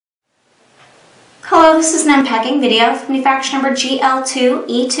Hello, this is an unpacking video with manufacturer number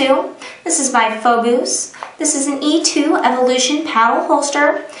GL2E2. This is by Fobus. This is an E2 Evolution paddle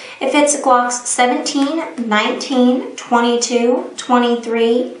holster. It fits Glocks 17, 19, 22,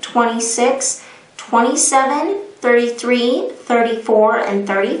 23, 26, 27, 33, 34, and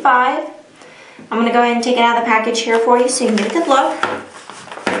 35. I'm going to go ahead and take it out of the package here for you so you can get a good look.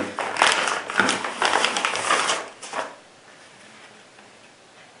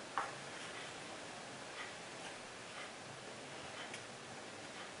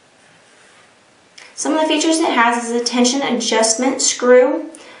 Some of the features it has is a tension adjustment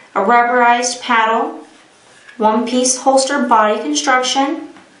screw, a rubberized paddle, one-piece holster body construction,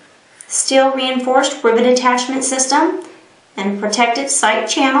 steel reinforced rivet attachment system, and a protected sight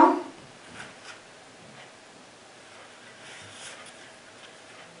channel.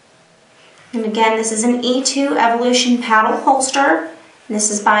 And again, this is an E2 Evolution paddle holster, and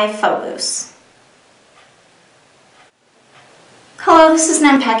this is by Fobus. Hello, this is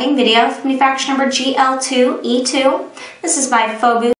an unpacking video with manufacturer number GL2E2. This is by Fobus.